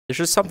There's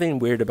just something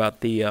weird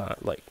about the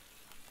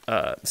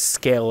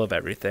scale of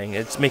everything.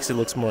 It makes it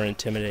look more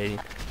intimidating.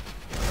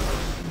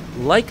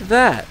 Like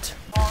that.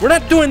 We're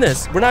not doing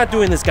this. We're not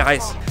doing this,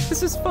 guys.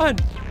 This is fun.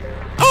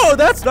 Oh,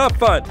 that's not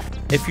fun.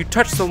 If you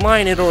touch the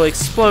line, it'll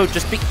explode.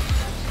 Just be...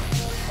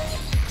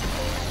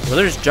 Well,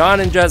 there's John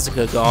and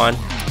Jessica gone.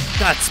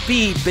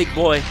 Godspeed, big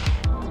boy.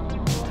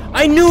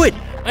 I knew it.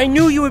 I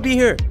knew you would be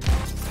here.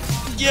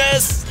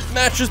 Yes.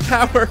 Matches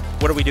power.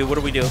 What do we do? What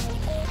do we do?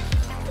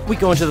 We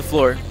go into the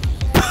floor.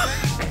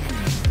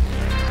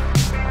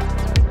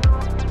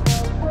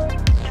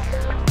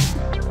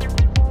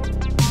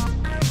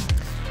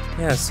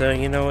 Yeah, so,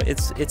 you know,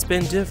 it's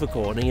been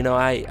difficult. And, you know,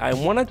 I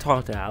want to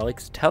talk to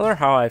Alex, tell her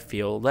how I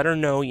feel, let her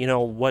know, you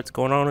know, what's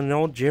going on in the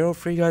old jail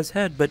free guy's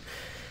head. But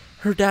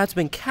her dad's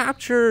been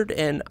captured,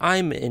 and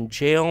I'm in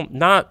jail,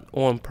 not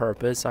on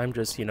purpose. I'm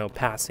just, you know,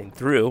 passing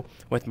through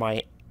with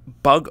my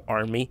bug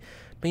army.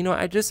 But, you know,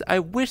 I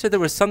wish that there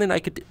was something I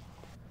could do.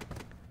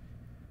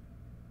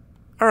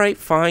 All right,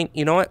 fine.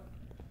 You know what?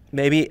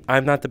 Maybe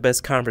I'm not the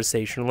best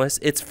conversationalist.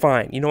 It's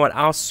fine. You know what?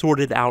 I'll sort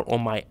it out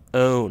on my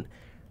own.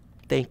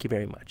 Thank you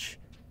very much.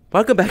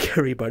 Welcome back,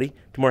 everybody,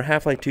 to more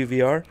Half-Life 2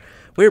 VR.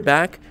 We're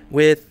back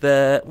with,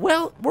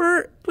 well,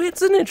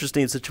 it's an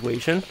interesting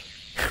situation.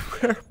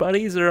 Our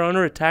buddies are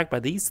under attack by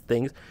these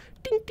things.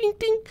 Ding, ding,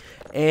 ding.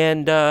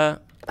 And,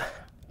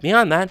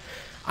 beyond that,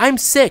 I'm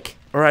sick,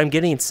 or I'm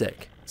getting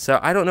sick. So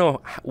I don't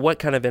know what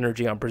kind of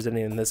energy I'm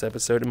presenting in this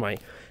episode, and my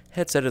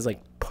headset is,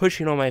 like,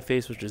 pushing on my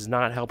face, which is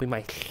not helping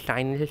my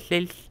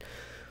sinuses.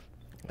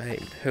 I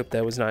hope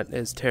that was not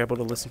as terrible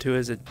to listen to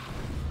as it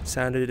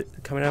sounded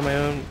coming out of my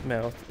own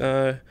mouth.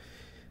 I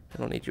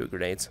don't need your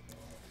grenades.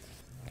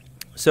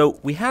 So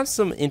we have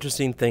some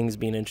interesting things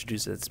being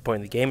introduced at this point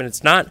in the game, and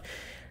it's not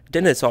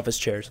dentist office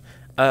chairs.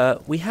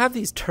 We have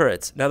these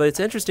turrets. Now it's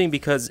interesting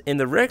because in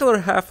the regular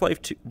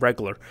Half-Life 2,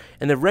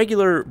 in the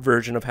regular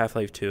version of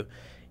Half-Life 2,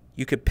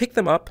 you could pick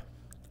them up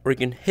or you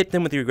can hit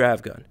them with your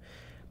grav gun.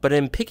 But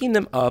in picking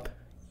them up,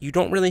 you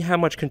don't really have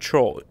much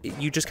control.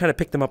 You just kind of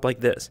pick them up like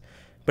this.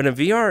 But in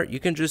VR, you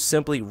can just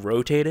simply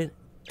rotate it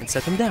and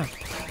set them down.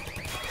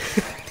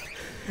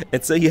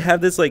 And so you have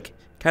this, like,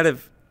 kind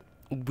of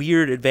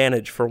weird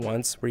advantage for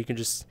once where you can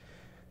just...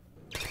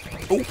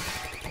 Oh!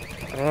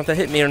 I don't know if that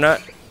hit me or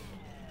not.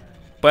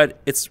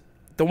 But it's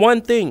the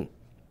one thing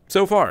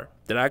so far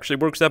that actually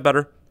works out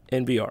better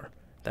in VR.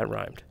 That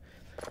rhymed.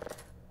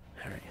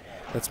 Alright,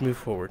 let's move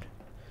forward.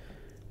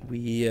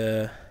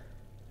 I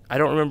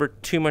don't remember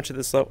too much of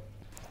this level.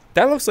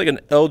 That looks like an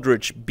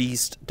eldritch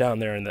beast down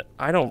there in the...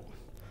 I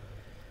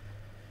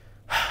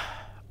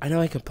know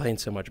I complain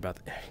so much about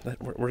that.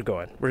 We're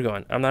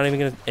going. I'm not even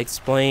going to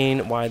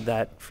explain why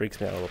that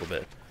freaks me out a little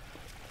bit.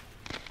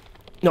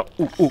 No.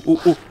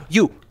 Ooh.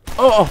 You.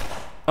 Oh.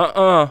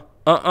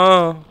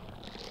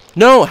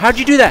 No, how'd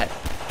you do that?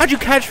 How'd you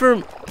catch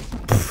from...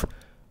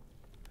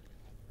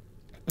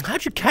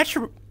 How'd you catch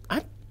from...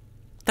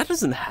 That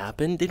doesn't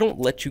happen. They don't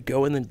let you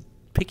go and then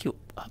pick you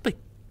up.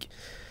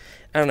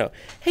 I don't know.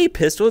 Hey,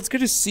 Pistol, it's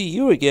good to see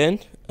you again.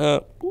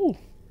 Ooh,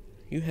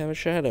 you have a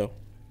shadow.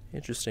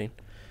 Interesting.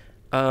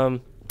 I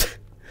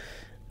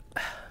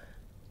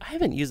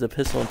haven't used a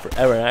pistol in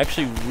forever, and I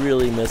actually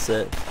really miss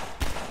it.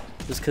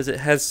 Just because it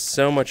has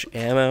so much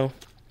ammo.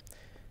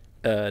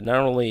 Not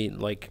only,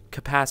 like,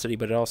 capacity,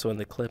 but also in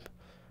the clip.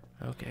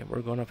 Okay,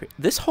 we're going up here.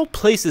 This whole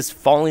place is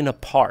falling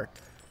apart.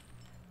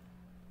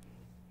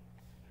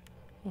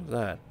 What was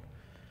that?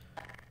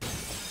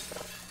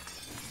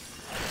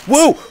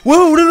 Whoa!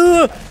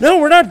 No,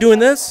 we're not doing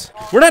this.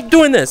 We're not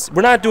doing this,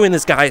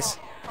 guys.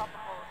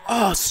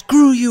 Oh,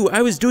 screw you.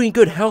 I was doing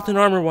good health and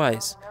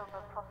armor-wise.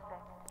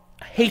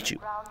 I hate you.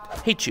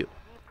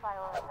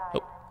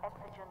 Oh.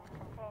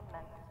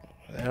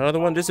 Another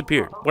one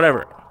disappeared.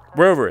 Whatever.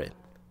 We're over it.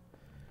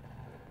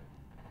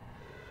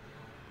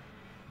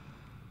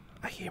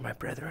 I hear my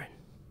brethren.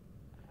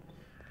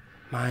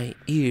 My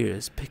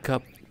ears pick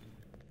up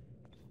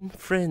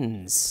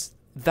friends.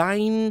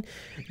 Thine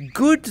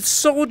good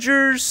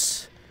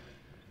soldiers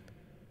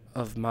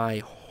of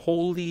my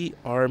holy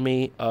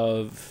army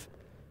of...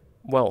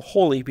 Well,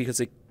 holy because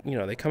they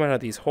come out of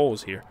these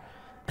holes here.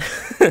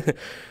 There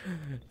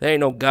ain't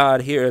no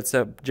God here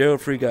except Joe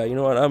Free Guy. You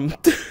know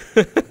what?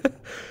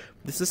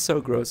 This is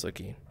so gross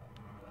looking.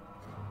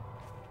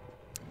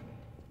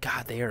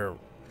 God, they are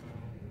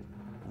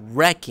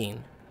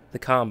wrecking the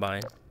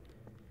Combine.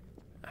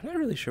 I'm not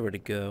really sure where to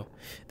go.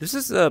 This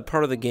is a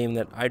part of the game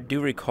that I do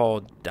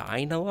recall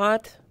dying a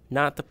lot.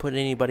 Not to put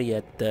anybody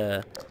at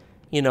the,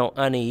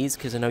 unease,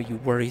 because I know you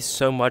worry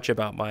so much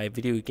about my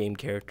video game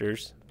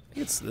characters.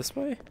 It's this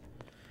way?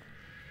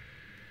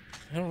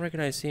 I don't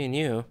recognize seeing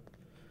you.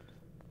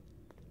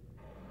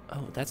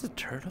 Oh, that's a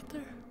turret up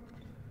there?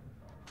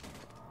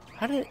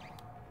 How did...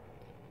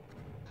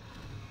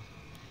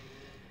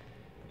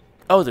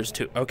 Oh, there's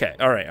two. Okay,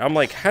 alright. I'm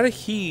like, how did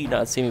he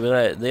not see me,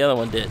 but the other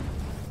one did?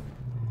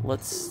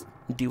 Let's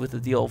deal with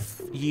it the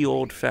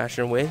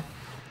old-fashioned way.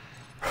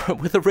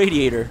 With a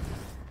radiator.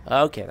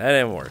 Okay, that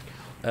didn't work.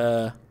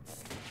 Can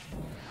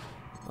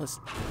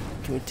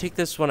we take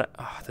this one?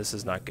 Oh, this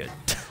is not good.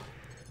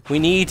 We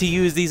need to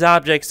use these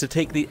objects to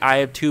take the... I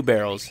have 2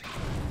 barrels.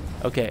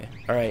 Okay,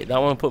 alright.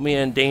 That one put me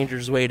in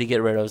dangerous way to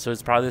get rid of, so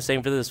it's probably the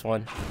same for this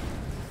one.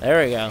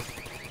 There we go.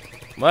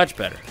 Much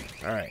better.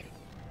 Alright.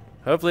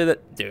 Hopefully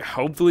that... Dude,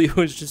 hopefully it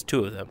was just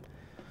 2 of them.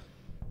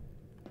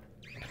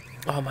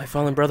 Oh, my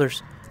fallen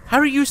brothers. How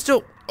are you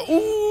still...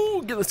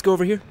 Ooh, let's go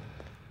over here.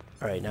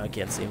 Alright, now it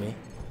can't see me.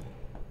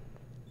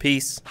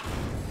 Peace.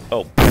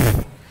 Oh.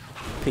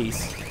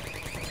 Peace.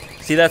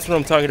 See, that's what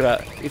I'm talking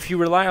about. If you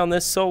rely on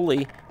this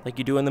solely, like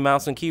you do in the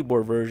mouse and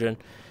keyboard version,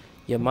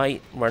 you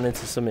might run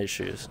into some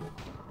issues.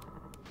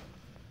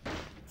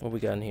 What we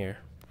got in here?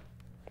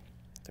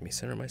 Let me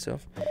center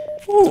myself.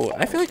 Ooh,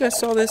 I feel like I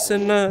saw this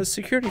in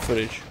security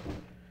footage.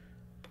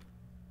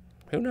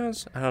 Who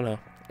knows? I don't know.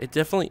 It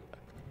definitely...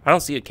 I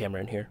don't see a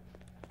camera in here.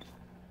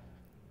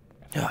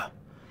 Ah.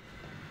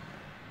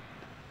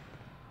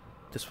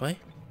 This way?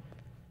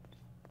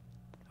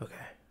 Okay,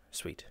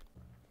 sweet.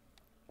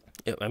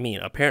 I mean,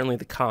 apparently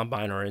the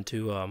Combine are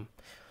into,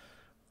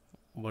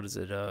 what is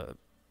it,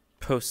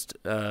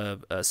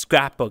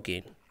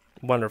 scrapbooking.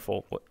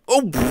 Wonderful.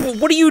 Oh,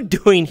 what are you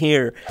doing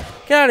here?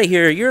 Get out of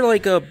here. You're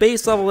like a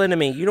base level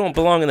enemy. You don't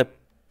belong in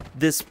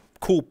this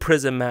cool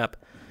prison map.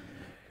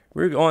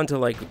 We're on to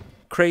like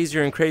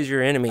crazier and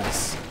crazier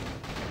enemies.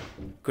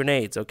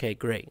 Grenades. Okay,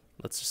 great.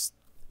 Let's just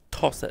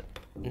toss it.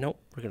 Nope.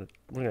 We're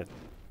gonna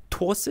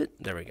toss it.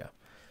 There we go.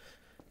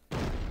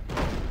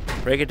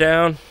 Break it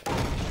down.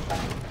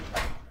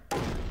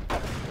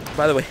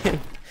 By the way,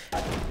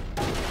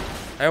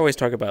 I always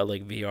talk about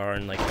like VR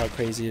and like how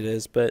crazy it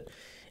is, but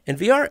in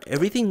VR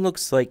everything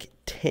looks like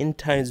 10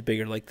 times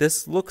bigger. Like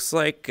this looks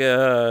like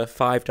a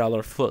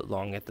 $5 foot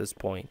long at this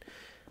point.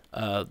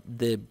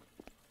 The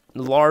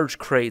large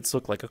crates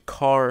look like a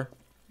car.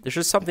 There's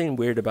just something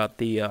weird about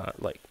the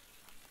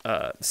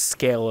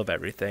scale of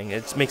everything.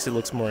 It makes it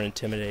look more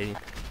intimidating.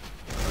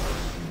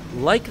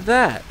 Like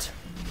that.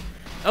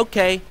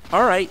 Okay,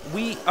 all right.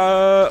 We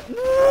oh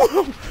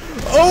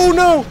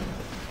no!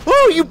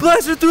 Oh, you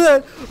blasted through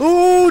that!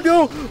 Oh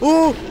no!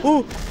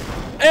 Oh!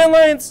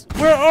 Antlions,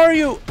 where are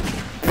you?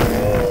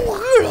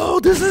 Oh,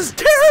 this is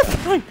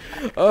terrifying!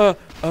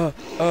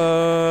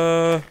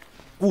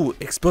 Ooh,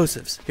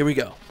 explosives. Here we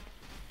go.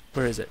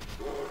 Where is it?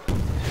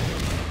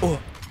 Oh.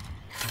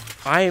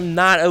 I am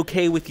not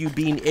okay with you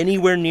being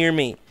anywhere near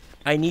me.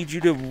 I need you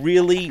to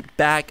really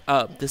back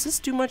up. Does this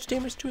do much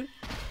damage to it?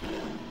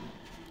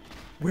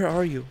 Where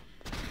are you?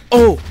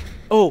 Oh!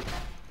 Ooh!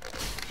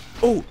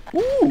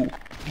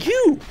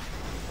 You!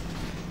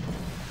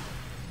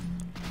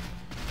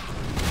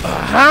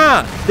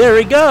 Aha! There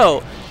we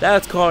go!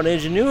 That's called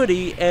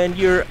ingenuity, and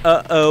you're,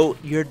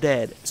 you're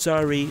dead.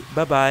 Sorry.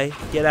 Bye-bye.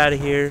 Get out of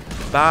here.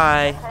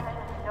 Bye.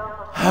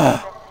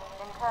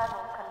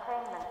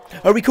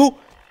 Are we cool?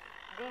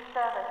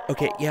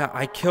 Okay, yeah,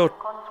 I killed...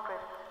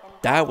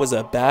 That was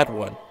a bad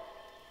one.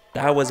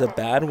 That was a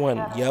bad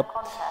one.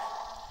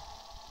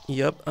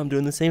 Yep, I'm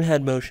doing the same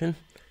head motion.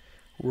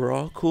 We're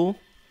all cool.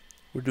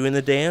 We're doing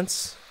the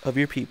dance of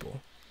your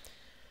people.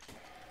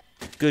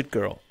 Good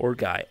girl or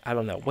guy. I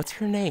don't know. What's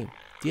your name?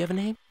 Do you have a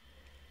name?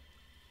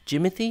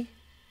 Jimothy?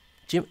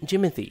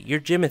 Jimothy. You're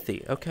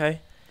Jimothy.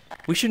 Okay.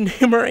 We should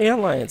name our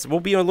Antlions. We'll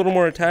be a little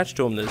more attached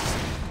to them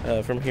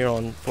from here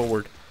on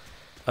forward.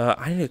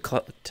 I need to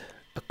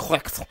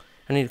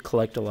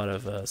collect a lot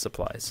of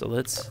supplies. So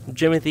let's...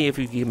 Jimothy, if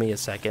you give me a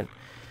second.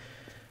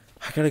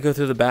 I gotta go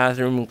through the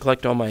bathroom and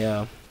collect all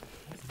my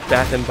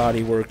Bath and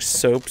Body Works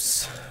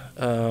soaps.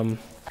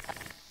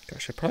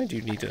 Gosh, I probably do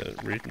need to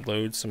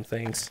reload some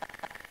things.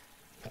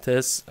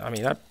 This, I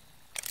mean, I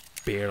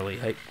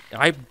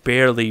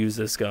barely use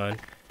this gun.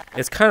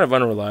 It's kind of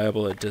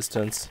unreliable at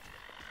distance.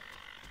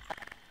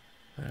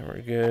 There we're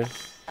good.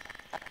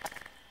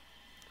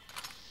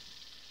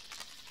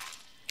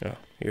 Oh,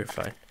 you're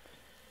fine.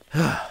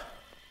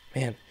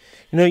 Man,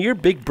 you know, your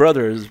big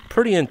brother is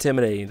pretty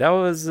intimidating. That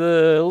was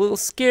a little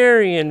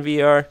scary in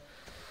VR.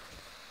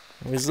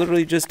 I was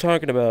literally just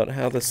talking about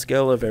how the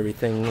scale of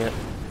everything...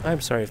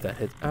 I'm sorry if that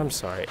hit... I'm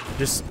sorry.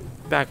 Just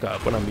back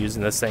up when I'm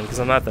using this thing, because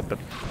I'm not the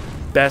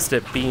best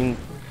at being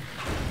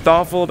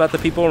thoughtful about the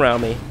people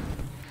around me.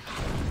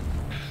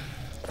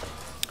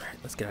 Alright,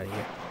 let's get out of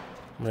here.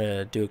 I'm going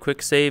to do a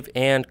quick save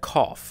and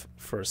cough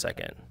for a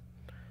second.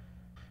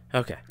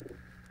 Okay.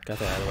 Got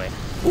that out of the way.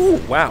 Ooh,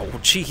 wow.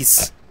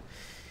 Jeez.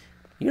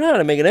 You know how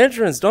to make an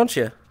entrance, don't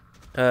you?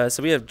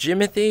 So we have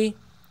Jimothy...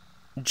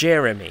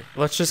 Jeremy.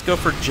 Let's just go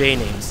for J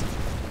names.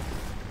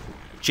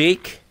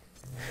 Jake.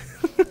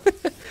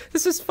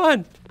 This is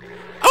fun.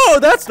 Oh,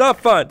 that's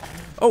not fun.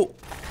 Oh,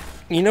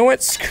 you know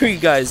what? Screw you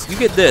guys. You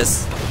get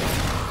this.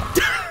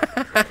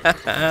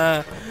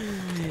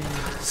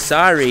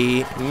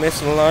 Sorry.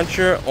 Missile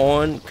launcher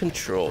on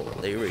control.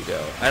 There we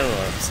go. I don't know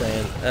what I'm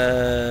saying.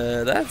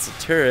 That's a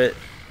turret.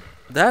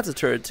 That's a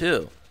turret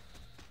too.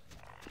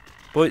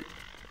 But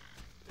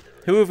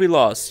who have we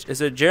lost? Is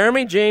it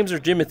Jeremy, James, or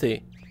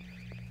Jimothy?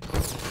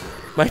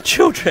 My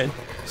children!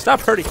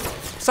 Stop hurting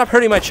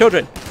my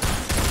children!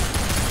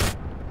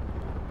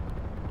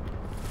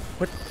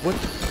 What?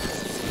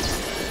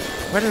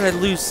 Why did I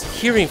lose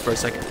hearing for a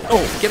second?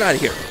 Oh, get out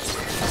of here.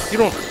 You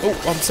don't... Oh,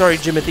 I'm sorry,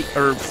 Jimothy,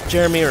 or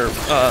Jeremy, or,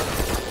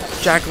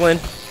 Jacqueline.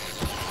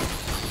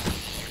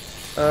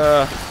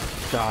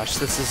 Gosh,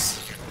 this is...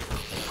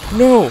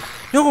 No!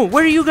 No,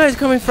 where are you guys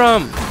coming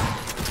from?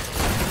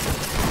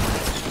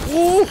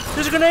 Oh,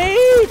 there's a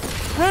grenade!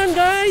 Run,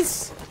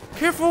 guys!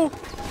 Careful!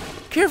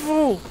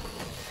 Careful!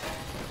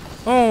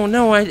 Oh,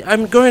 no,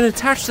 I'm going to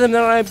attach them,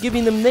 now I'm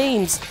giving them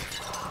names.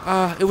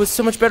 It was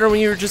so much better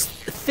when you were just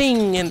a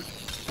thing, and...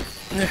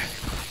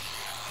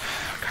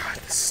 God,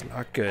 this is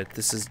not good.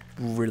 This is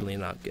really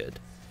not good.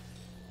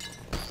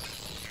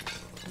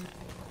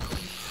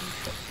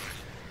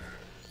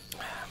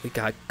 We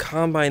got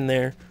Combine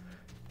there.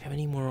 We have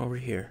any more over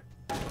here?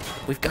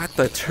 We've got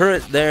the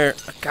turret there.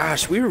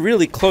 Gosh, we were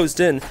really closed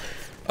in.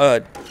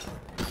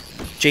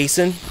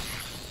 Jason.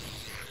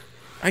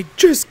 I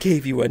just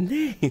gave you a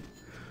name.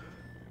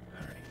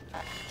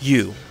 Alright.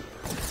 You.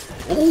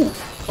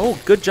 Oh,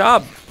 good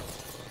job.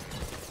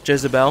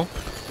 Jezebel.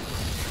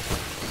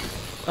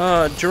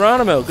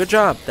 Geronimo, good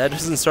job. That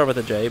doesn't start with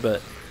a J,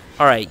 but...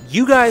 Alright,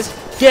 you guys,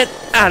 get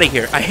out of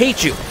here. I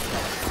hate you.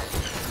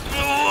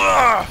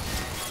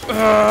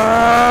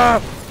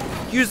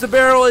 Use the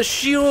barrel as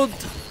shield.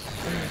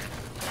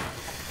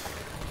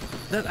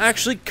 That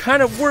actually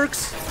kind of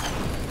works.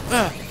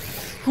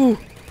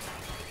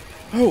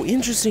 Oh,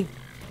 interesting.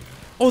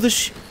 Oh,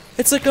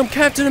 it's like I'm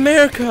Captain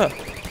America,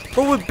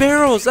 but with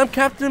barrels. I'm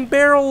Captain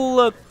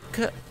Barrel.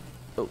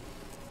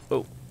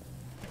 Oh.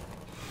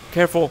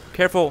 Careful,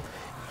 careful.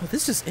 Oh,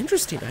 this is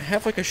interesting. I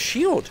have like a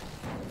shield.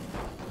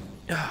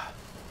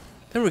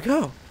 There we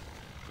go.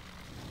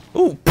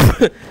 Oh,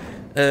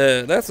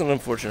 that's an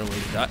unfortunate way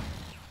to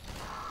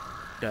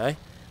die.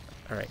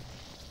 All right.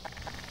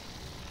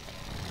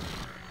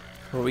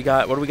 What do we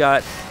got? What do we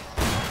got?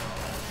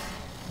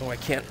 Oh, I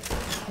can't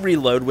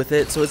reload with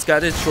it, so it's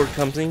got its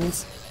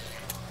shortcomings.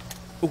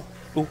 Oh.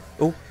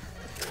 Ooh.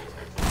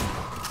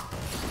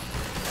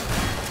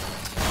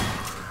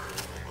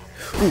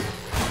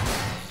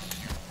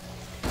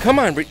 Come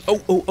on,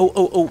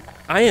 oh.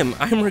 I'm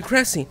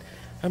regressing.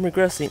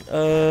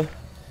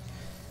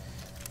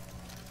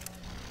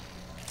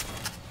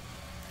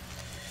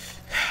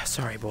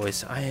 Sorry,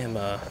 boys. I am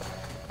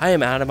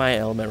out of my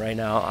element right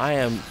now. I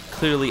am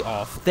clearly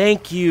off.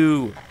 Thank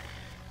you.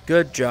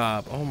 Good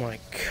job. Oh my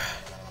god.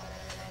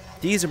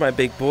 These are my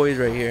big boys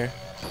right here.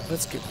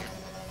 Let's get...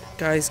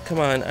 Guys, come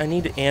on. I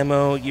need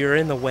ammo. You're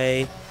in the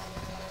way.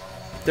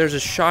 There's a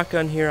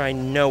shotgun here. I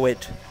know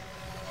it.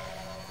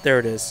 There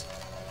it is.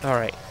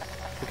 Alright.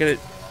 We're gonna...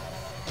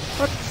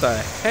 What the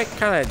heck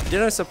kind of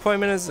dentist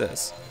appointment is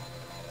this?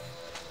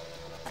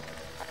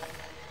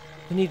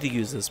 I need to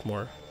use this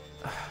more.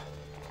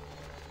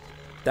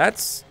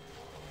 That's...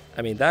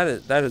 I mean, that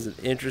is an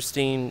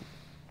interesting...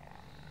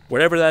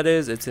 Whatever that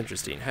is, it's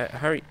interesting.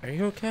 How are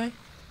you okay?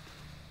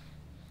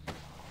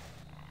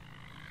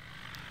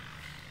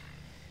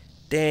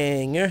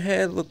 Dang, your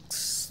head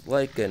looks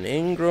like an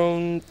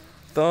ingrown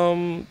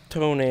thumb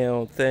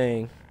toenail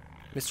thing,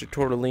 Mr.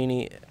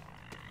 Tortellini.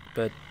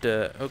 But,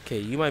 okay,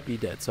 you might be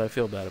dead, so I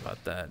feel bad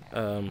about that.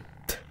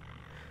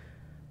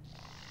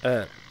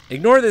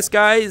 Ignore this,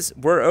 guys.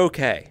 We're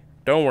okay.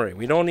 Don't worry.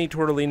 We don't need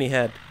Tortellini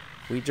head.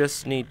 We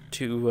just need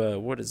to,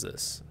 what is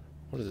this?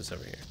 What is this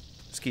over here?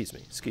 Excuse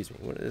me.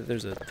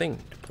 There's a thing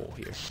to pull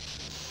here.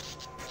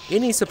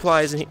 Any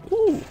supplies in here?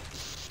 Ooh!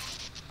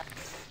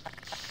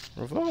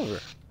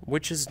 Revolver.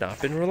 Which has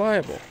not been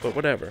reliable, but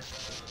whatever.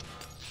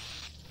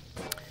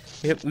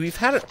 We've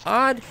had an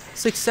odd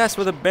success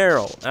with a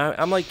barrel.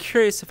 I'm like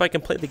curious if I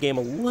can play the game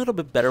a little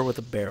bit better with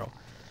a barrel.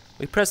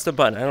 We pressed a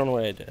button. I don't know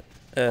what I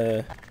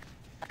did.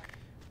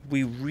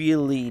 We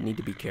really need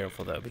to be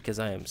careful though, because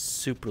I am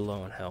super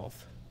low on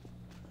health.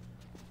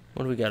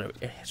 What do we got?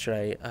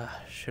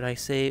 Should I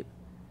save?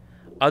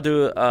 I'll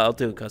do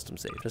a custom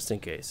save just in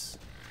case.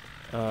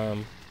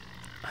 I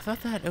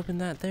thought that opened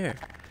that there.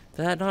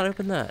 Did that not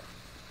open that?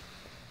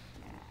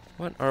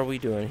 What are we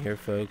doing here,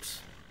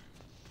 folks?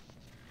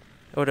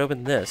 Oh, it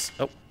opened this.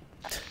 Oh.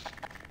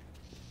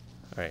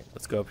 Alright,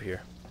 let's go up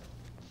here.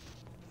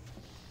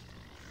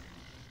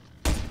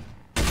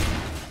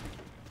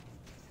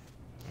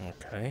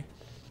 Okay.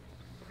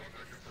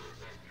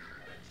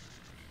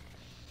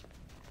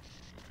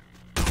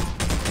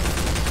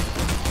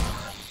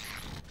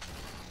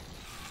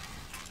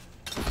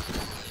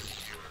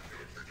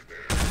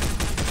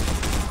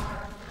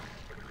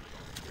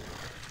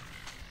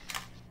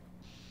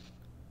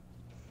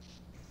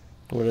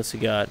 What else you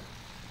got?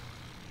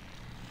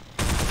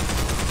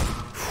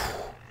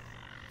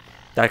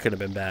 That could have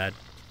been bad.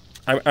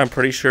 I'm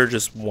pretty sure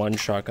just one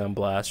shotgun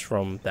blast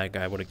from that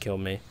guy would have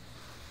killed me.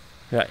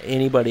 Got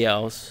anybody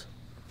else?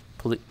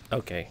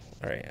 Okay,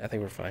 alright, I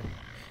think we're fine.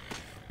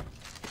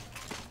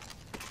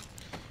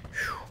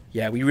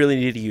 Yeah, we really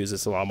need to use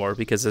this a lot more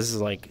because this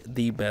is like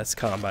the best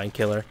Combine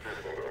killer.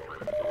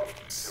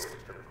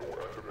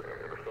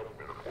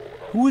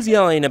 Who's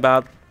yelling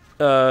about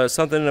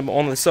something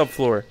on the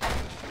subfloor?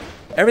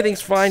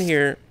 Everything's fine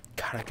here.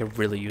 God, I could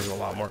really use a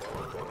lot more.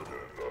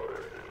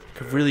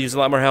 Could really use a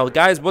lot more health.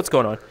 Guys, what's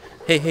going on?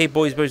 Hey,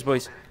 boys.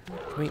 Wait,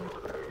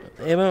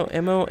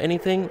 ammo,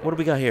 anything? What do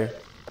we got here?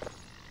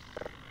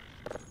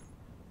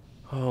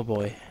 Oh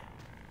boy.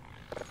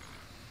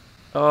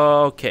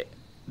 Okay,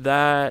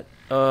 that's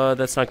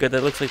not good.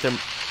 That looks like they're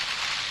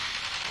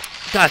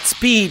got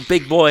speed,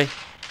 big boy.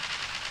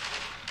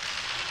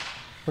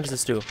 What does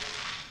this do?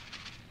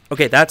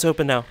 Okay, that's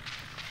open now.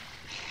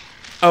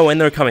 Oh, and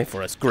they're coming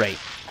for us. Great,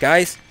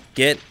 guys,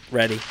 get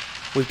ready.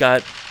 We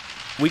got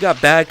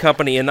bad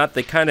company, and not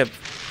the kind of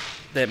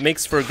that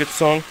makes for a good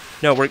song.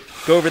 No,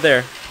 go over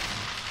there.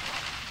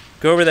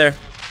 Go over there.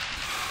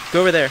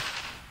 Go over there.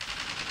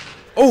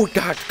 Oh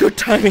God, good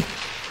timing.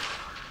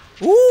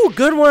 Ooh,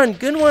 good one.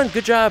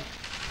 Good job.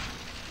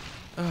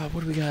 Oh,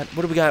 what do we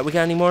got? We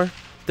got any more?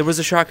 There was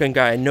a shotgun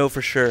guy, I know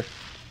for sure.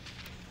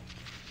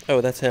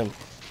 Oh, that's him.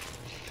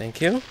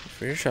 Thank you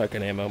for your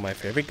shotgun ammo, my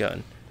favorite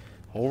gun.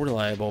 All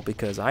reliable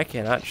because I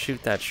cannot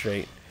shoot that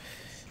straight.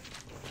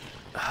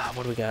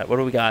 What do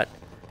we got?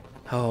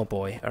 Oh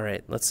boy. All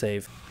right, let's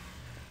save.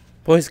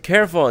 Boys,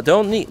 careful.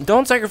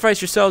 Don't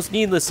sacrifice yourselves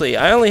needlessly.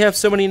 I only have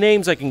so many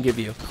names I can give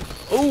you.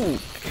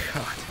 Oh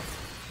God.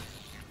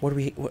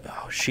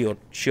 Oh,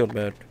 shield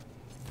mode.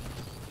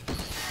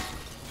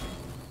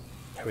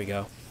 Here we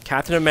go.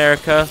 Captain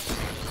America.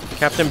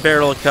 Captain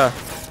Barrelica.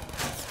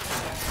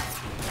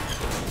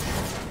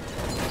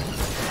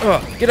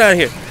 Oh, get out of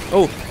here.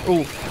 Oh.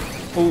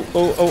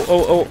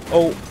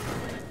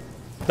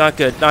 Not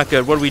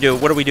good. What do we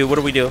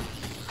do?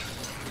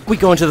 We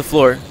go into the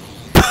floor.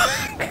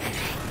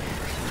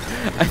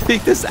 I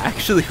think this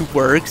actually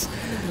works,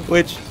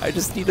 which I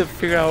just need to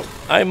figure out.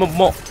 I'm a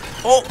mole.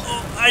 Oh,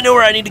 I know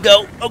where I need to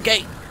go.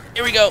 Okay,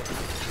 here we go.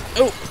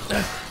 Oh.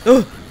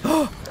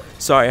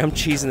 Sorry, I'm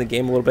cheesing the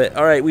game a little bit.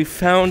 All right, we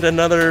found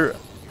another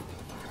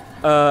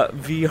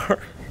VR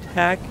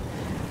hack.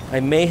 I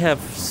may have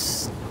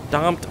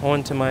stomped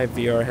onto my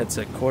VR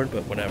headset cord,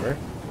 but whatever.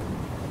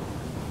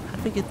 How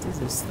do we get through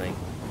this thing?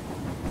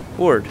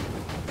 Ward,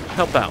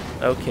 help out.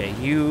 Okay,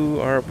 you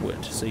are a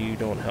witch, so you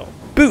don't help.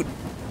 Boot!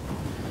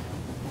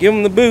 Give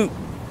him the boot!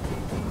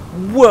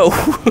 Whoa!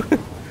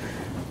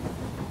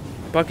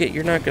 Bucket,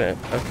 you're not gonna...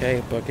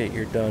 Okay, Bucket,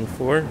 you're done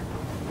for.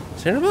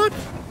 Cinderblock?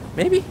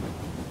 Maybe?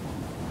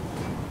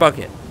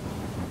 Bucket.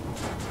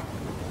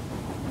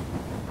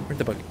 Where's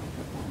the bucket?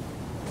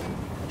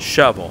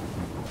 Shovel.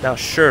 Now,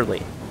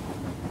 surely.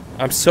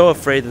 I'm so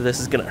afraid that this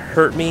is gonna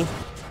hurt me.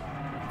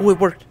 Oh, it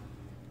worked.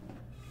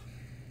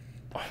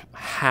 Oh,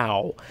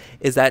 how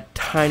is that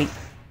tiny...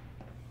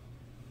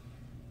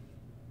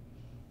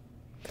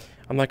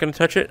 I'm not gonna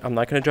touch it. I'm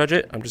not gonna judge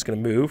it. I'm just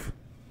gonna move.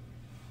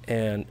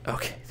 And,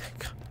 okay, thank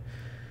God.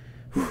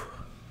 Whew.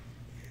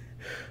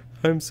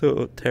 I'm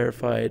so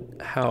terrified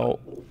how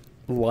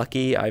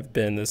lucky I've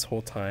been this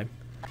whole time.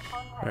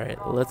 Alright,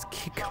 let's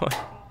keep going.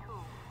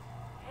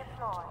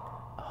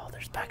 Oh,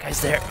 there's bad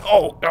guys there.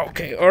 Oh,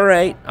 okay,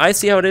 alright. I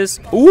see how it is.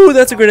 Ooh,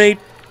 that's a grenade.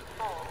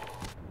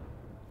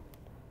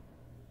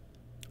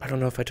 I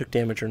don't know if I took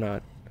damage or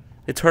not.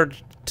 It's hard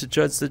to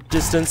judge the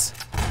distance.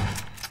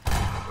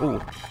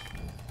 Ooh.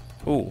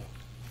 Ooh.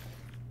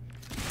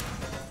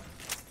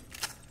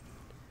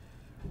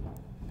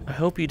 I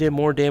hope you did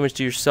more damage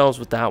to yourselves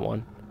with that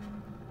one.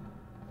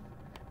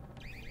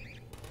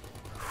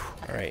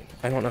 Alright,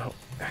 I don't know.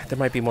 There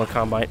might be more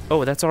combine.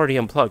 Oh, that's already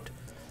unplugged.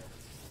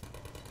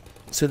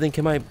 So then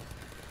can I...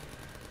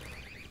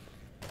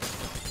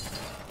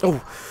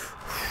 Oh!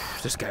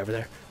 This guy over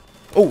there.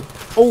 Oh!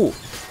 Oh!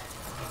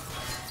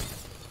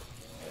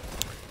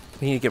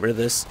 We need to get rid of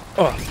this.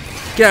 Oh!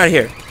 Get out of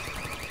here!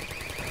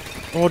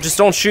 Oh, just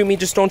don't shoot me.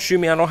 Just don't shoot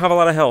me. I don't have a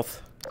lot of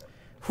health.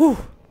 Whew.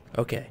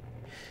 Okay.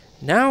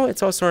 Now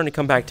it's all starting to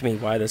come back to me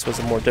why this was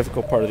a more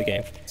difficult part of the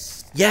game.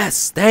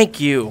 Yes! Thank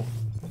you!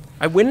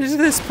 I went into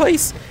this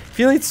place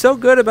feeling so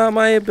good about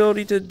my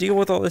ability to deal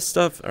with all this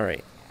stuff.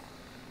 Alright.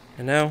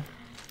 And now...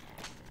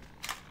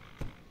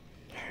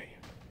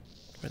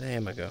 Where the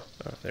am I go?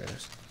 Oh, there it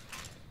is.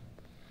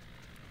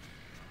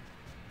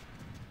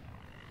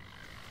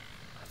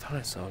 I thought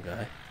I saw a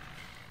guy.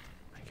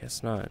 I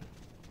guess not.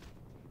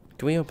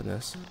 Can we open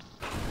this?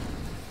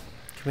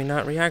 Can we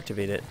not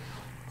reactivate it?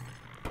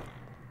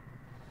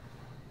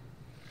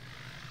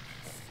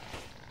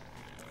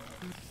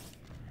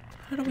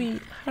 How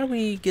do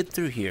we get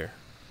through here?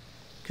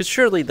 Because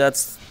surely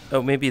that's...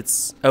 Oh, maybe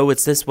it's... Oh,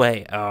 it's this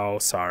way. Oh,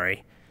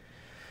 sorry.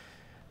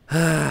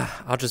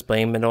 I'll just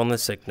blame it on the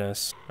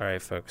sickness.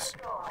 Alright, folks.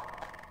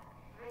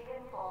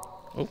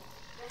 Oh.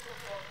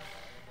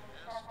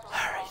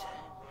 Alright.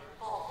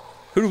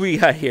 Who do we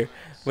got here?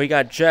 We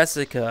got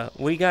Jessica.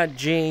 We got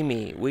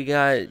Jamie. We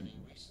got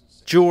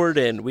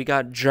Jordan. We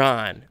got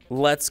John.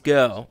 Let's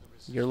go.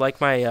 You're like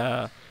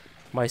my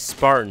my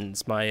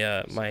Spartans.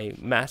 My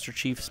Master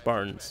Chief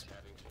Spartans.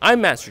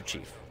 I'm Master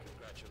Chief.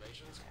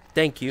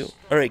 Thank you.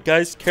 Alright,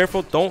 guys,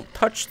 careful. Don't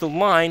touch the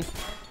line.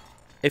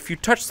 If you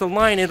touch the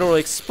line, it'll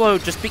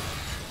explode. Just be...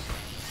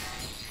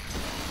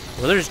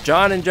 Well, there's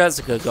John and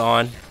Jessica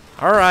gone.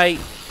 Alright.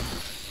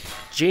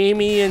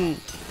 Jamie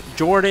and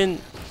Jordan.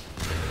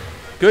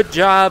 Good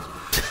job.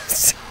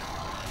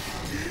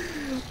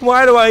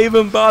 Why do I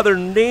even bother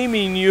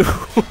naming you?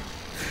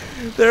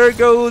 There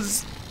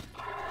goes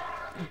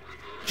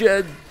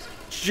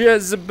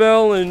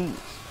Jezebel and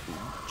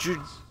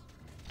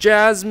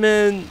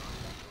Jasmine.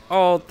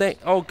 Oh,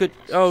 good.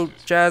 Oh,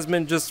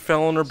 Jasmine just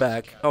fell on her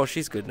back. Oh,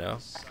 she's good now.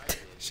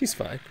 She's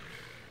fine.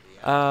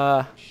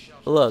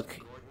 Look.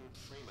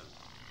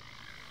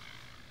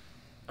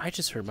 I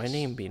just heard my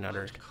name being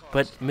uttered,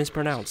 but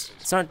mispronounced.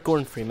 It's not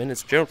Gordon Freeman,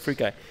 it's Gerald Free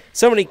Guy.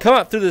 Somebody come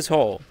up through this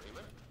hole.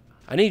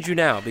 I need you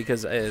now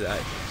because I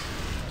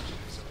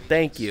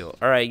thank you.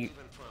 All right.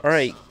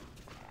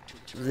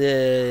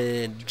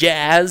 The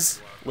Jazz,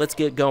 let's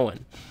get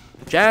going.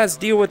 Jazz,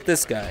 deal with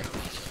this guy.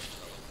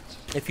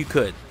 If you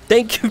could.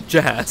 Thank you,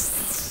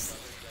 Jazz.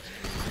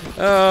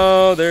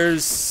 Oh,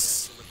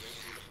 there's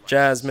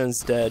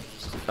Jasmine's dead.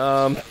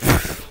 You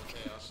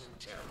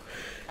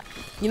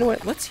know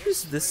what? Let's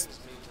use this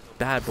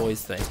bad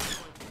boys thing.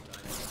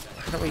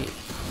 How do we?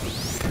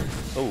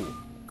 Oh.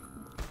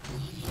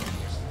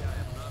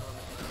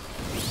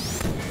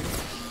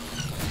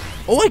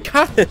 Oh, I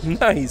got it.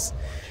 Nice.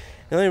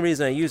 The only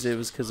reason I used it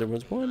was because there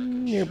was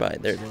one nearby.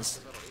 There it is.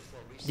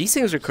 These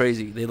things are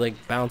crazy. They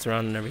like bounce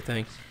around and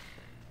everything.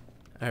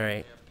 All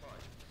right.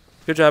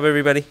 Good job,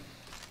 everybody.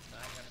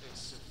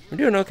 We're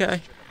doing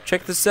okay.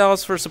 Check the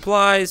cells for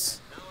supplies.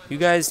 You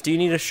guys, do you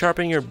need to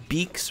sharpen your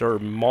beaks or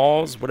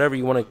mauls, whatever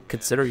you want to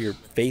consider your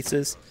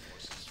faces?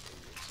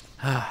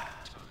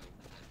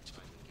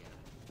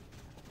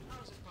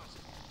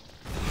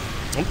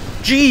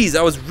 Jeez,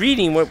 I was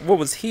reading what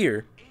was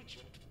here.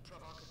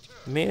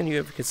 Man, you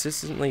have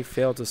consistently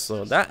failed to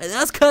slow.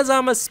 That's because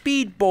I'm a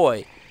speed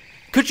boy.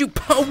 Could you?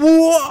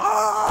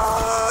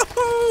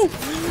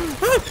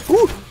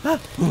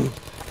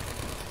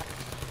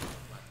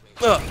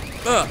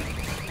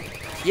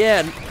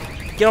 Yeah,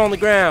 get on the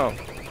ground.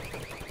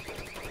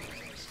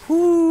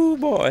 Whoo,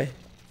 boy.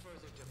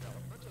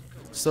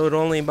 Slowed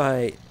only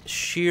by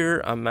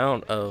sheer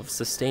amount of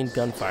sustained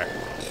gunfire.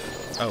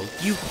 Oh,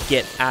 you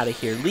get out of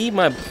here. Leave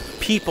my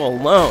people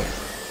alone.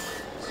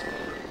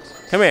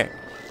 Come here.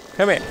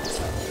 Come here.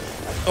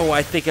 Oh,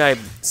 I think I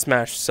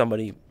smashed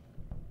somebody.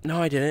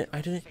 No, I didn't.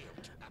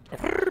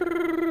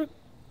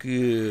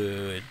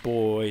 Good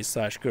boy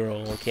 /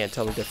 girl. I can't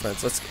tell the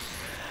difference. Let's.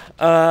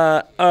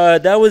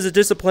 That was a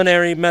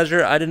disciplinary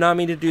measure. I did not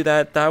mean to do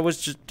that. That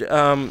was just.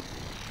 Oh,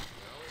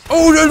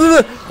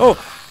 no. Oh,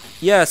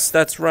 yes,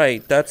 that's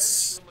right.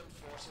 That's.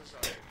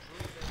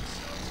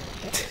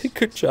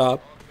 Good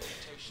job.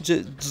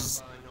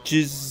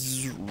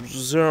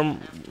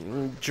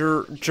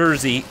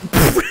 Jersey.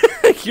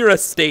 You're a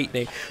state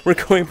name. We're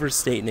going for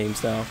state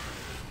names now.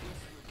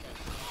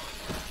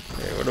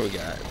 Hey, what do we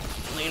got?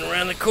 Lean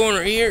around the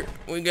corner here.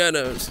 We got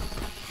a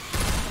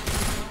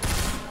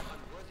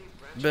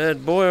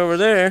bad boy over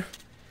there.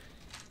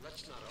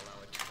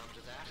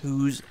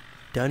 Who's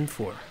done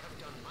for?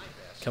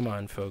 Come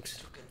on,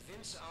 folks.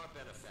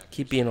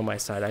 Keep being on my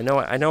side. I know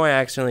I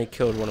accidentally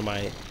killed one of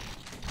my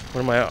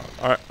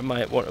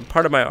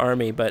part of my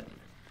army, but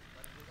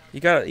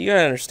you gotta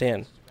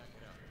understand.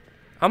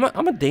 I'm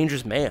a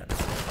dangerous man.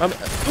 I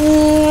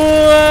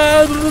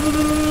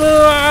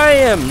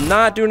am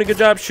not doing a good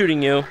job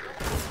shooting you.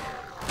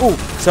 Ooh,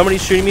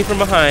 somebody's shooting me from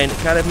behind.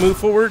 Gotta move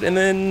forward and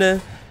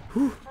then.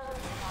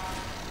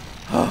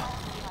 Oh,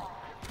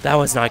 that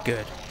was not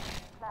good.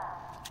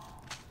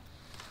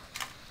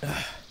 God,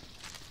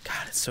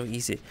 it's so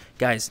easy.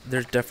 Guys,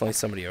 there's definitely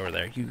somebody over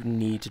there. You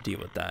need to deal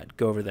with that.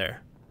 Go over there.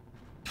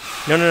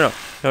 No.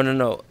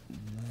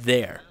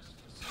 There.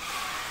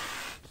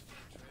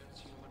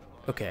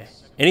 Okay.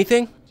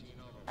 Anything?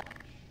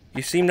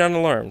 You seemed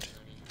unalarmed.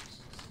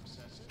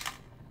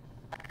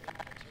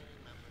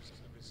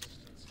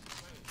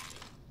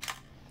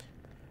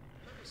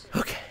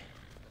 Okay.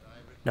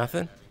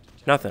 Nothing?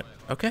 Nothing.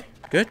 Okay,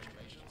 good.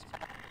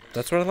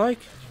 That's what I like.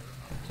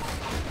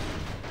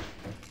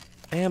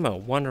 Ammo,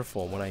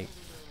 wonderful. When I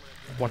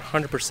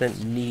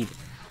 100% need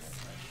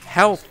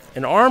health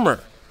and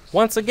armor.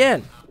 Once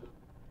again.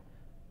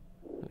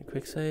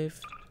 Quick save.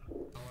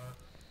 What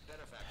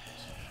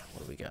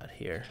do we got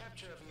here?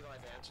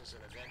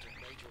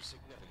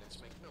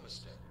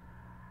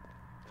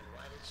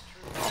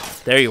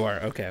 There you are.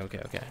 Okay.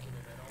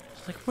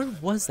 Like, where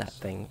was that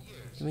thing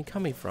even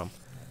coming from?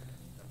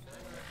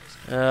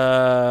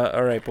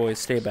 Alright, boys,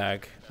 stay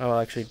back. I'll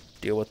actually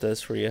deal with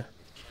this for you.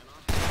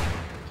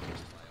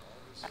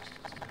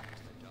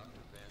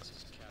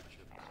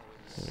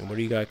 What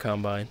do you got,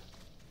 Combine?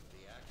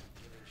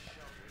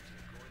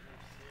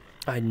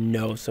 I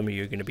know some of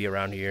you are going to be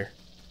around here.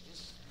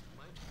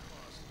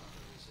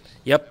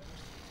 Yep.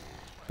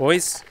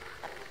 Boys.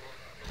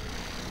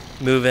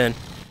 Move in.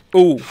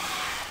 Ooh.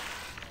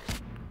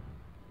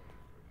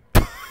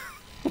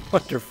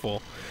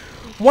 Wonderful.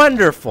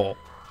 Wonderful.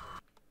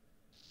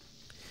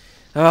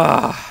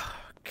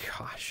 Ah,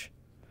 gosh.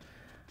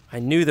 I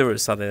knew there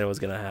was something that was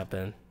going to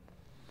happen.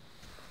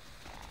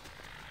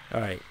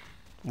 Alright.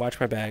 Watch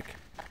my back.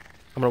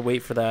 I'm going to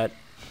wait for that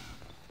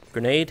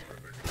grenade.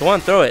 Go on,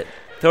 throw it.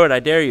 Throw it,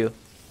 I dare you.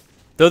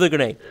 Throw the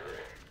grenade.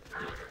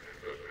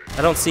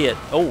 I don't see it.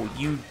 Oh,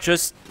 you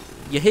just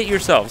You hit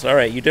yourselves. All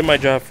right, you did my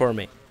job for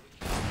me.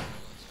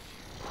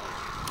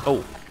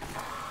 Oh.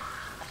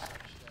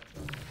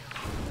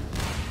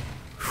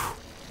 Whew.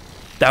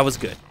 That was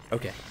good.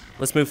 Okay,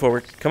 let's move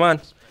forward. Come on.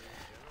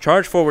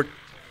 Charge forward.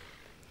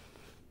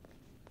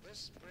 All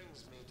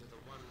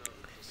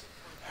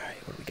right,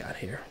 what do we got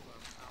here?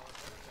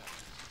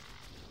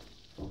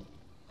 All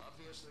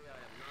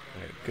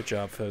right, good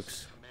job,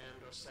 folks.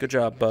 Good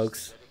job,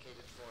 Bugs.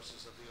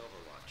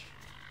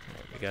 All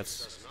right, we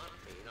got...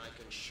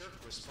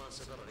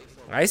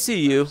 I see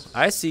you.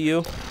 I see you.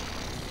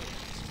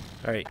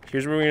 All right,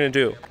 here's what we're going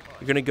to do.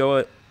 We're going to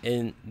go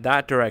in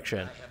that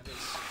direction.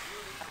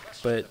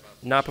 But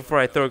not before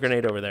I throw a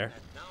grenade over there.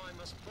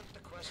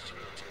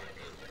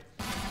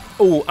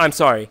 Oh, I'm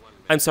sorry.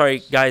 I'm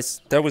sorry, guys.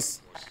 That was...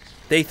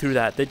 They threw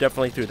that. They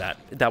definitely threw that.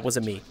 That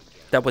wasn't me.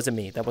 That wasn't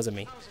me. That wasn't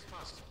me. All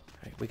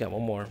right, we got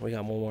one more. We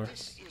got one more.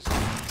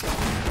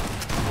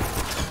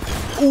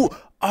 Ooh.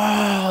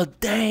 Oh,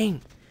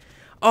 dang.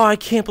 Oh, I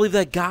can't believe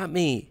that got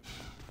me.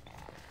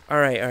 All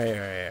right.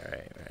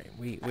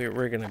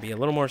 We're going to be a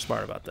little more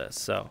smart about this.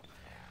 So,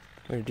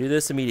 we're going to do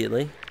this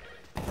immediately.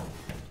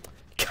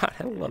 God,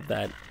 I love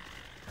that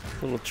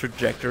little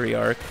trajectory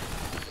arc.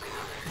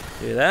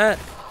 Do that.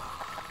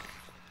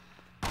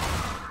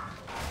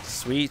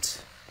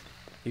 Sweet.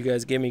 You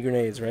guys gave me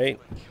grenades, right?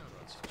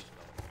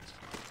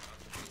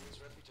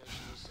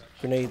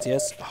 Grenades,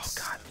 yes. Oh,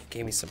 God, you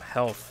gave me some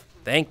health.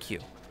 Thank you.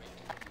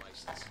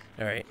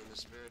 All right.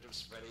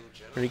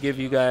 We're going to give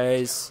you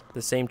guys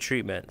the same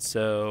treatment.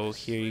 So,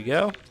 here you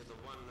go.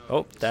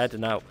 Oh, that did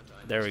not.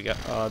 There we go.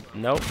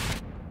 Nope.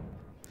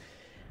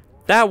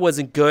 That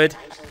wasn't good.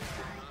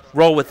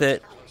 Roll with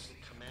it.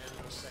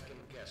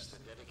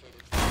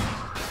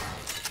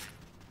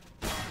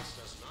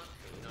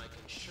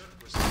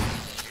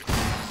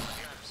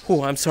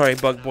 Oh, I'm sorry,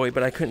 Bug Boy,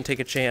 but I couldn't take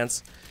a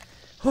chance.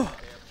 Oh.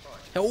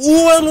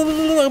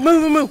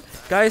 Move.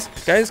 Guys,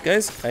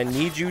 I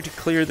need you to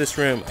clear this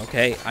room,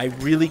 okay? I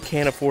really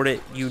can't afford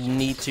it. You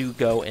need to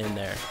go in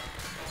there.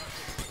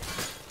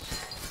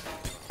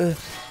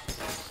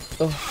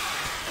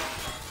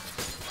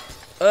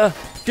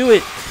 Do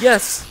it.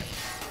 Yes.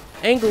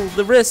 Angle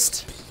the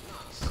wrist.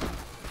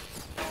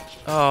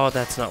 Oh,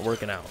 that's not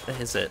working out,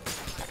 is it?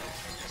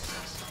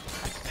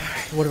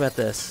 What about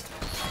this?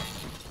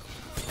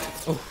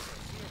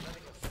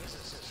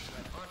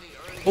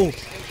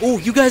 Oh,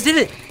 you guys did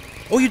it!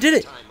 Oh, you did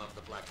it!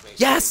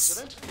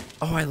 Yes!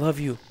 Oh, I love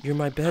you. You're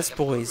my best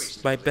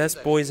boys. My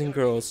best boys and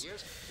girls.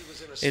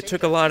 It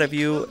took a lot of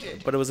you,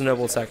 but it was a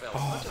noble sacrifice.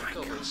 Oh, my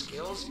God.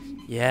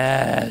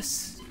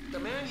 Yes! The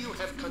man you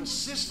have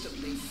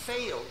consistently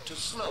failed to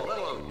slow, let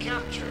alone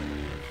capture,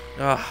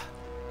 Ah,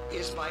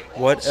 is by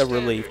all what a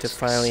relief to standards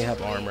finally have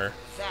simply armor.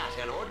 That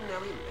an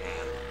ordinary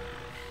man.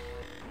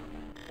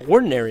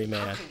 Ordinary How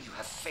man. can you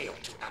have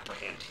failed to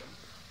apprehend him?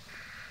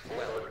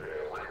 Well,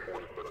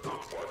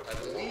 I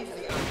will leave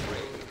the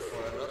outbreak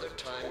for another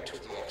time to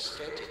the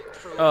extent it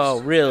proves.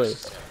 Oh, really?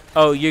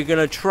 Oh, you're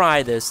gonna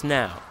try this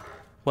now.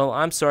 Well,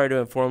 I'm sorry to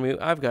inform you,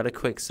 I've got a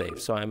quick save,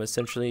 so I'm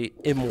essentially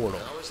immortal.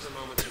 Now is the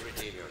moment to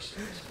redeem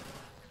yourselves.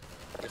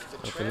 If the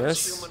Open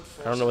this.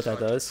 I don't know what that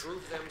does.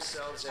 prove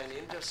themselves an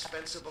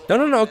indispensable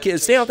No, okay,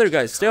 stay out there,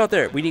 guys. Stay out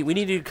there. We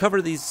need to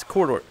cover these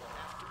corridors.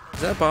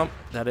 Is that a bomb?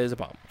 That is a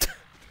bomb.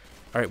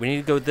 All right, we need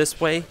to go this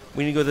way.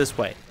 We need to go this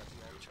way.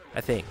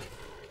 I think.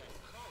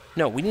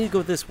 No, we need to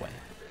go this way.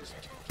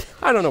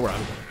 I don't know where I'm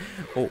going.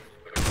 Oh.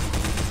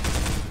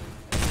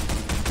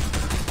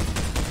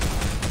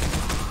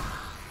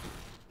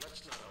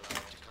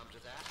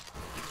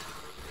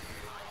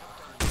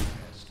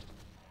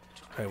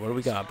 All right, what do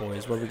we got,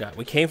 boys? What do we got?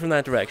 We came from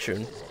that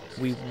direction.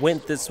 We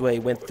went this way,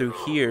 went through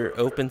here,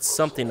 opened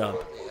something up.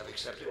 They have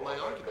accepted my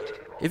argument.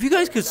 If you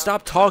guys could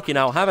stop talking,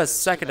 I'll have a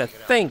second to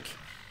think.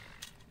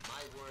 My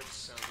words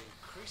sound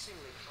increasingly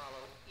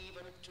hollow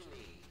even to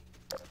me.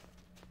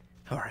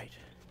 All right.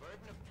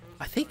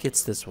 I think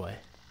it's this way.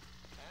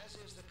 As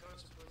is the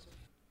consequence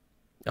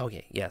of...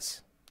 Okay,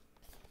 yes.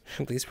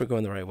 At least we're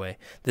going the right way.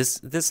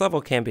 This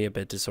level can be a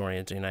bit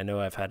disorienting. I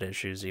know I've had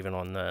issues even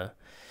on the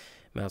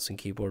mouse and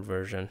keyboard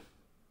version.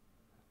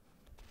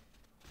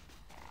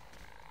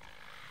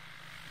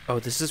 Oh,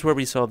 this is where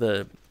we saw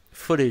the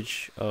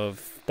footage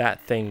of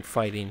that thing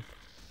fighting.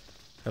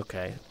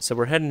 Okay, so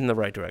we're heading in the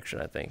right direction,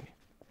 I think.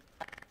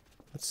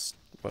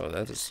 Well,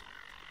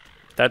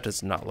 that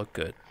does not look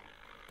good.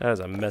 That is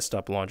a messed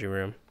up laundry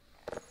room.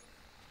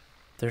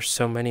 There's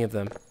so many of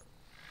them.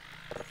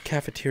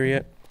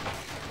 Cafeteria.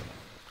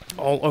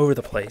 All over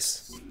the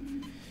place.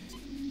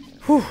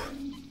 Whew.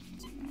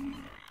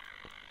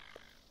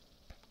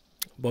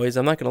 Boys,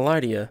 I'm not gonna lie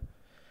to you.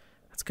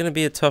 It's gonna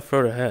be a tough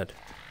road ahead.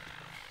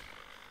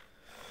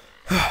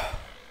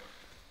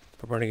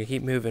 But we're gonna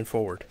keep moving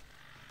forward.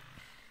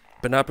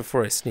 But not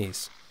before I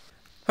sneeze.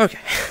 Okay,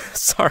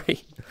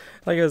 sorry.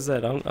 Like I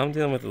said, I'm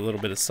dealing with a little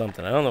bit of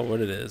something. I don't know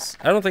what it is.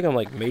 I don't think I'm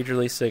like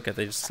majorly sick. I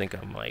just think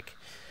I'm like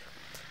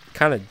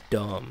kind of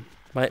dumb.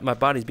 My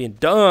body's being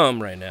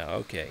dumb right now.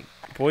 Okay,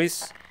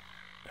 boys,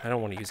 I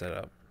don't want to use that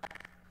up. I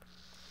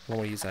don't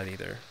want to use that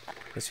either.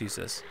 Let's use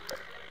this.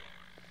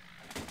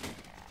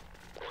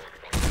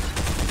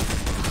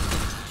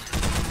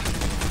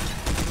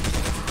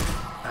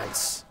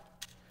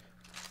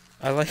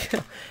 I like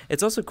it.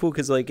 It's also cool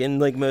because, like, in,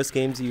 like, most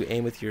games you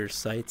aim with your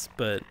sights,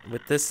 but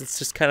with this, it's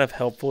just kind of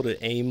helpful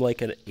to aim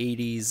like an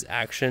 80s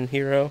action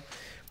hero.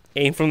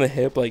 Aim from the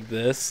hip like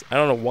this. I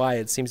don't know why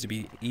it seems to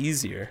be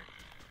easier.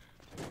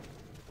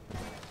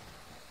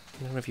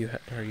 I don't know if you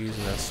are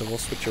using this, so we'll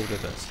switch over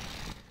to this.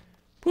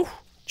 Whew.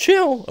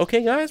 Chill!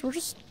 Okay, guys, we're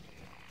just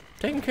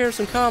taking care of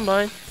some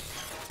Combine.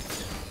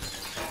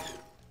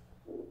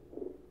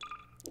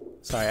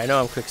 Sorry, I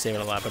know I'm quick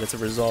saving a lot, but it's a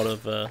result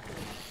of,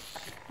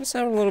 just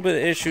having a little bit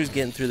of issues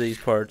getting through these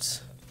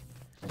parts.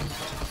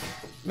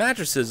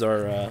 Mattresses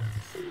are,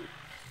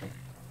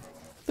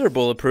 they're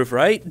bulletproof,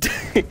 right?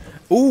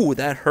 Ooh,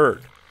 that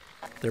hurt.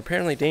 They're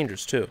apparently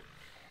dangerous, too.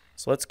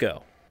 So let's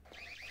go.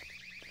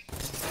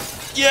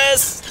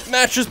 Yes!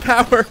 Mattress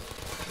power!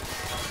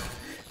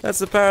 That's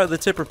the power of the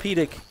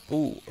Tipperpedic.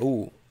 Ooh,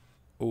 ooh,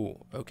 ooh,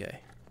 okay.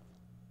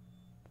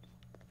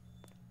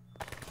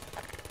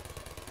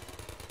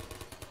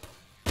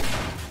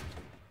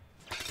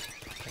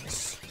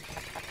 Nice.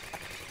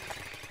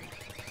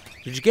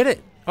 Did you get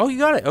it? Oh, you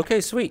got it.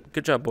 Okay, sweet.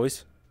 Good job,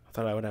 boys. I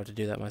thought I would have to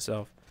do that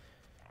myself.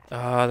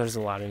 Ah, there's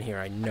a lot in here.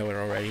 I know it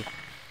already.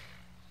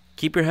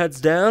 Keep your heads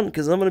down,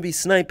 because I'm going to be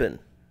sniping.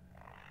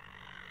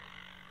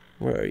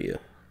 Where are you?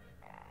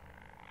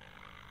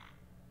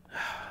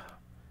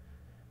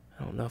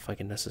 I don't know if I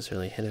can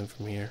necessarily hit him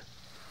from here.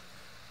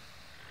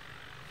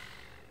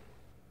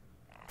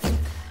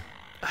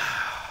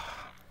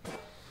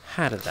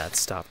 How did that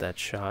stop that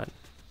shot?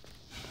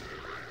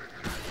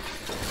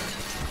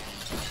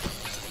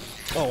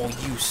 Oh,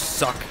 you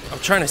suck. I'm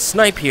trying to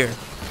snipe here.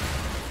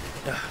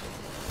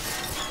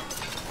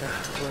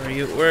 Where are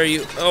you? Where are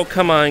you? Oh,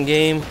 come on,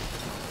 game.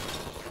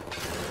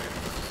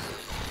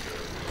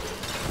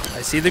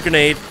 I see the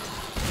grenade.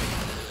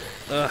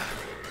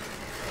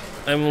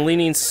 I'm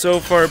leaning so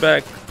far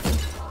back.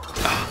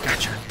 Oh,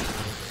 gotcha.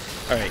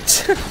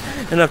 Alright.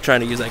 Enough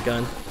trying to use that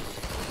gun.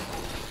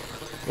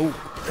 Oh,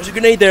 there's a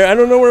grenade there. I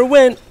don't know where it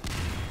went.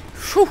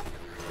 Whew.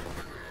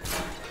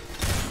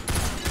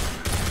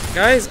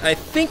 Guys, I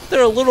think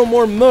they're a little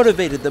more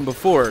motivated than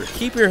before.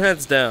 Keep your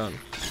heads down.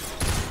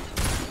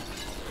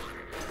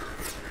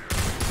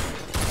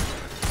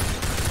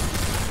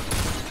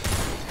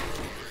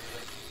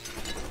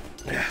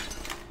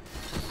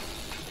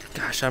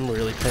 Gosh, I'm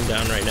really pinned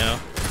down right now.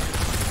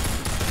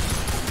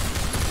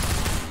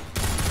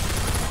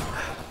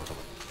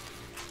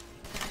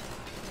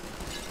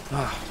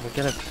 Oh, we're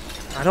gonna...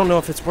 I don't know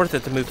if it's worth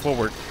it to move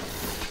forward.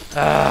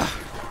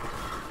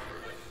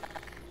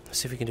 Let's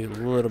see if we can do a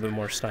little bit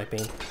more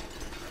sniping.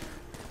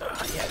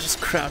 Yeah,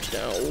 just crouch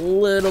down a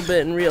little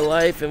bit in real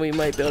life and we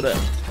might be able to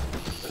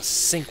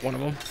sink one of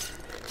them.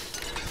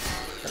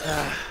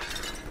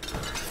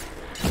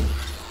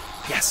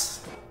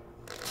 Yes!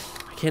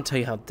 I can't tell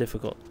you how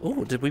difficult...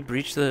 Ooh, did we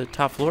breach the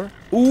top floor?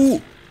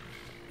 Ooh!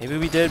 Maybe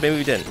we did, maybe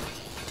we didn't.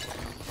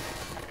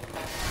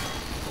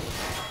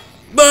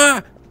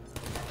 Ah!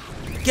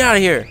 Get out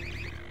of here!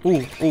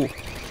 Ooh, ooh.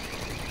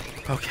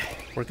 Okay,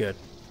 we're good.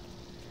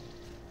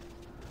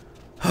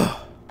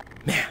 Oh,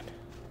 man.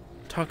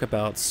 Talk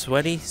about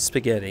sweaty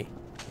spaghetti.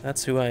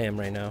 That's who I am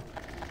right now.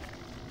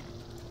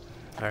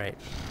 Alright,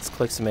 let's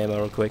click some ammo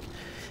real quick.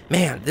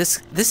 Man,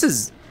 this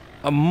is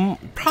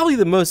probably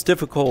the most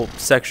difficult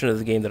section of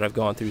the game that I've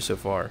gone through so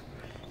far.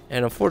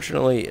 And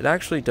unfortunately, it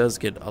actually does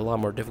get a lot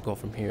more difficult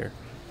from here.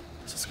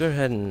 So let's go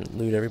ahead and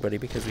loot everybody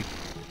because we...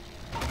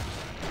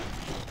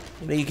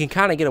 You know, you can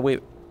kind of get away...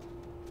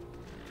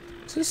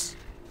 Is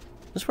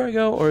this where I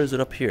go, or is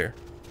it up here?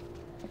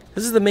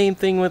 This is the main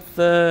thing with,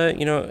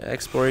 you know,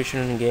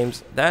 exploration in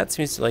games. That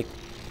seems like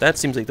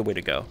the way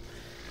to go.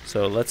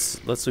 So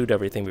let's loot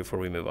everything before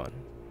we move on.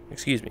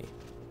 Excuse me.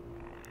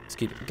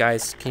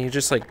 Guys, can you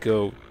just like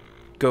go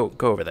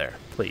over there,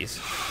 please?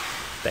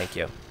 Thank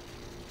you.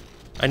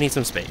 I need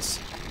some space.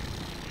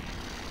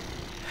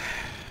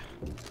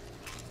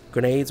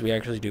 Grenades, we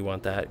actually do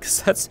want that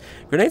because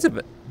grenades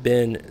have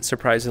been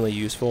surprisingly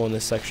useful in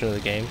this section of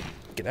the game.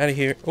 Get out of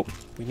here. Oh,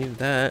 we needed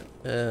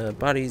that.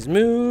 Bodies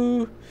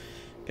move.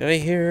 Get out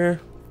of here.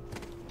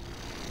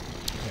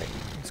 Alright,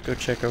 let's go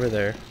check over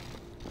there.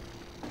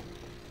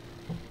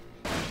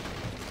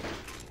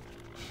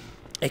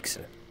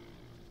 Excellent.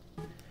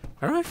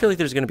 Why do I feel like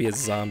there's going to be a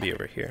zombie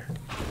over here?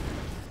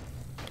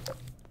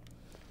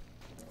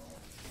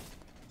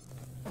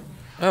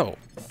 Oh.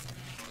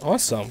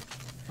 Awesome.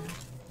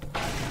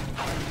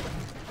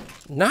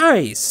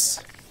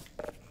 Nice!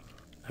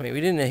 I mean,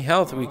 we didn't have any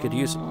health we could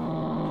use.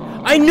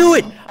 I knew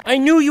it! I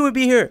knew you would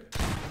be here!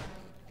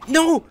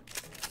 No!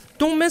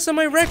 Don't mess up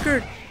my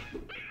record!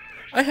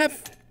 I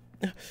have...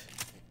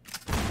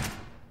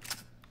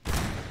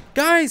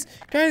 Guys!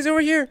 Guys,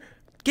 over here!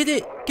 Get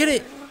it! Get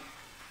it!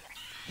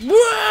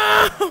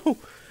 Whoa!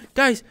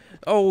 Guys!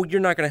 Oh, you're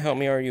not gonna help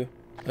me, are you?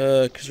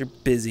 Because you're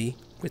busy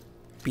with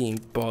being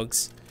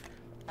bugs.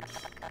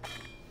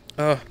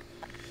 I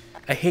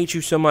hate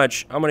you so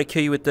much. I'm gonna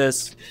kill you with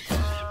this.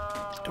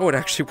 Oh, it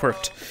actually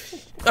worked.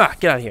 Ah,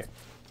 get out of here.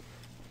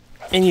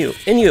 And you.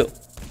 And you.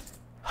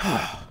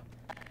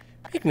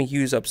 Make me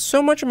use up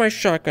so much of my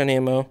shotgun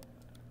ammo.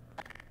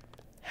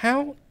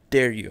 How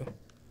dare you?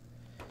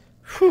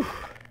 Whew.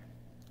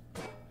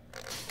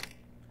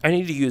 I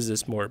need to use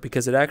this more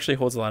because it actually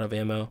holds a lot of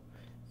ammo.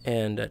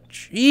 And,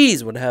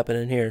 jeez, what happened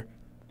in here?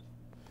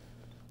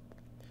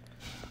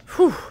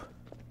 Whew.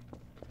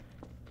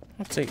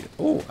 Let's see.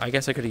 Oh, I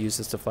guess I could have used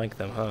this to flank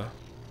them, huh?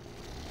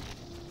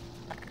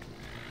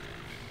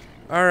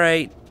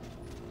 Alright.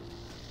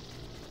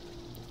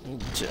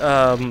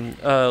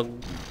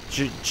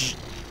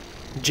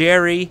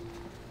 Jerry.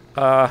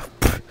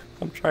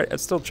 I'm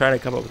still trying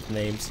to come up with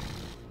names.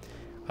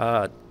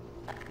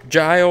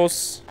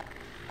 Giles.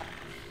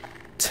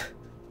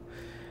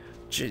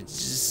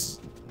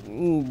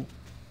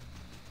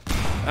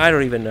 I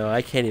don't even know.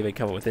 I can't even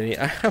come up with any.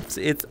 I don't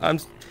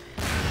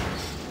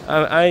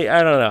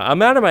know.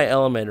 I'm out of my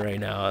element right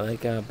now,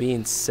 like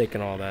being sick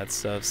and all that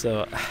stuff.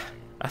 So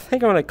I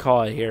think I'm gonna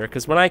call it here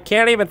because when I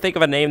can't even think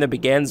of a name that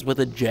begins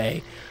with a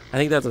J, I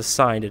think that's a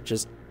sign to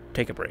just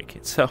take a break.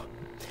 So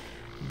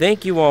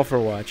thank you all for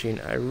watching.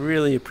 I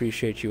really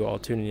appreciate you all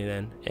tuning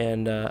in,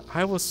 and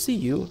I will see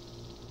you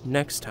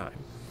next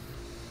time.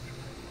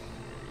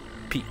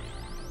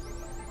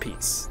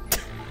 Peace.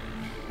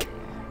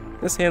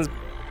 This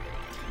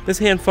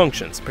hand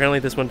functions. Apparently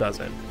this one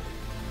doesn't.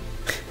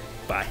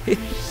 Bye.